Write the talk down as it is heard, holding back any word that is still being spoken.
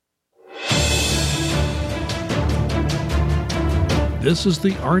This is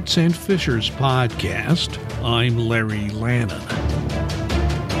the Arts and Fishers Podcast. I'm Larry Lannon.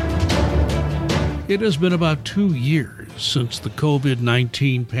 It has been about 2 years since the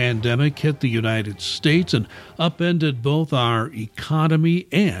COVID-19 pandemic hit the United States and upended both our economy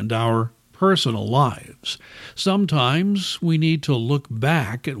and our personal lives. Sometimes we need to look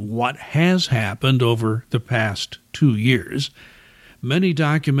back at what has happened over the past 2 years. Many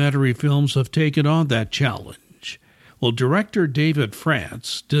documentary films have taken on that challenge. Well, director David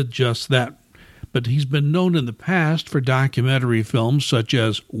France did just that, but he's been known in the past for documentary films such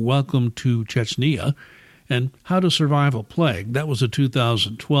as Welcome to Chechnya and How to Survive a Plague. That was a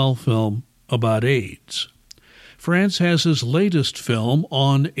 2012 film about AIDS. France has his latest film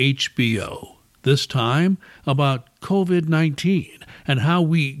on HBO, this time about COVID-19 and how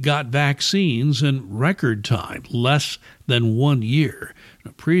we got vaccines in record time, less than 1 year.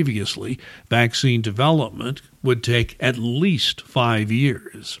 Now, previously, vaccine development would take at least 5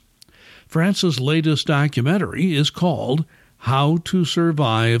 years. France's latest documentary is called How to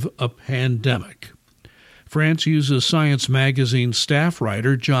Survive a Pandemic. France uses Science Magazine staff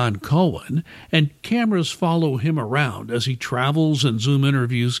writer John Cohen, and cameras follow him around as he travels and Zoom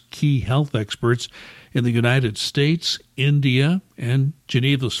interviews key health experts in the United States, India, and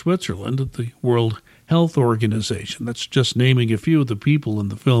Geneva, Switzerland at the World Health Organization. That's just naming a few of the people in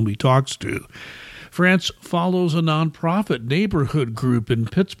the film he talks to. France follows a nonprofit neighborhood group in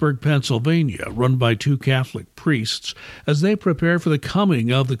Pittsburgh, Pennsylvania, run by 2 Catholic priests, as they prepare for the coming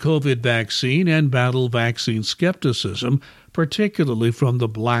of the COVID vaccine and battle vaccine skepticism, particularly from the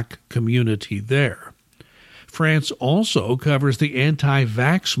Black community there. France also covers the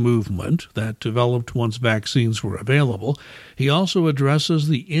anti-vax movement that developed once vaccines were available. He also addresses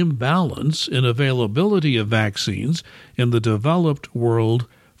the imbalance in availability of vaccines in the developed world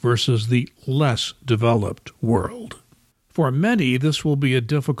versus the less developed world. For many, this will be a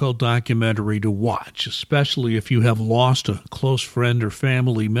difficult documentary to watch, especially if you have lost a close friend or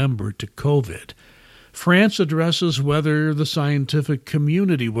family member to COVID. France addresses whether the scientific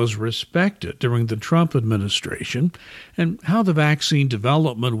community was respected during the Trump administration and how the vaccine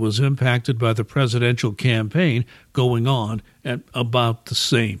development was impacted by the presidential campaign going on at about the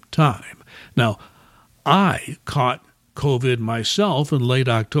same time. Now, I caught COVID myself in late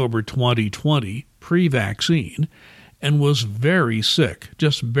October 2020, pre-vaccine, and was very sick,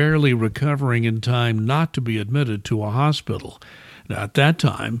 just barely recovering in time not to be admitted to a hospital. Now, at that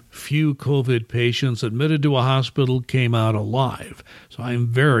time, few COVID patients admitted to a hospital came out alive, so I'm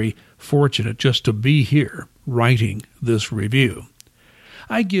very fortunate just to be here writing this review.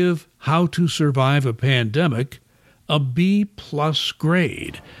 I give How to Survive a Pandemic a B+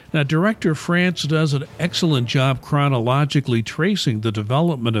 grade. Now, director France does an excellent job chronologically tracing the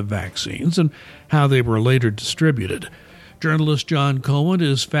development of vaccines and how they were later distributed. Journalist John Cohen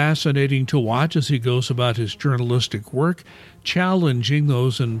is fascinating to watch as he goes about his journalistic work, challenging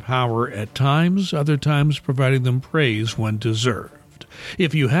those in power at times, other times providing them praise when deserved.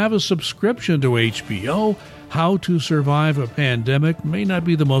 If you have a subscription to HBO, How to Survive a Pandemic may not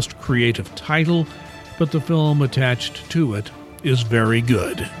be the most creative title, but the film attached to it is very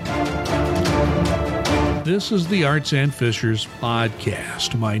good. This is the Arts and Fishers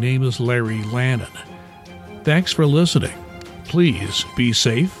Podcast. My name is Larry Lannon. Thanks for listening. Please be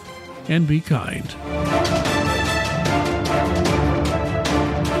safe and be kind.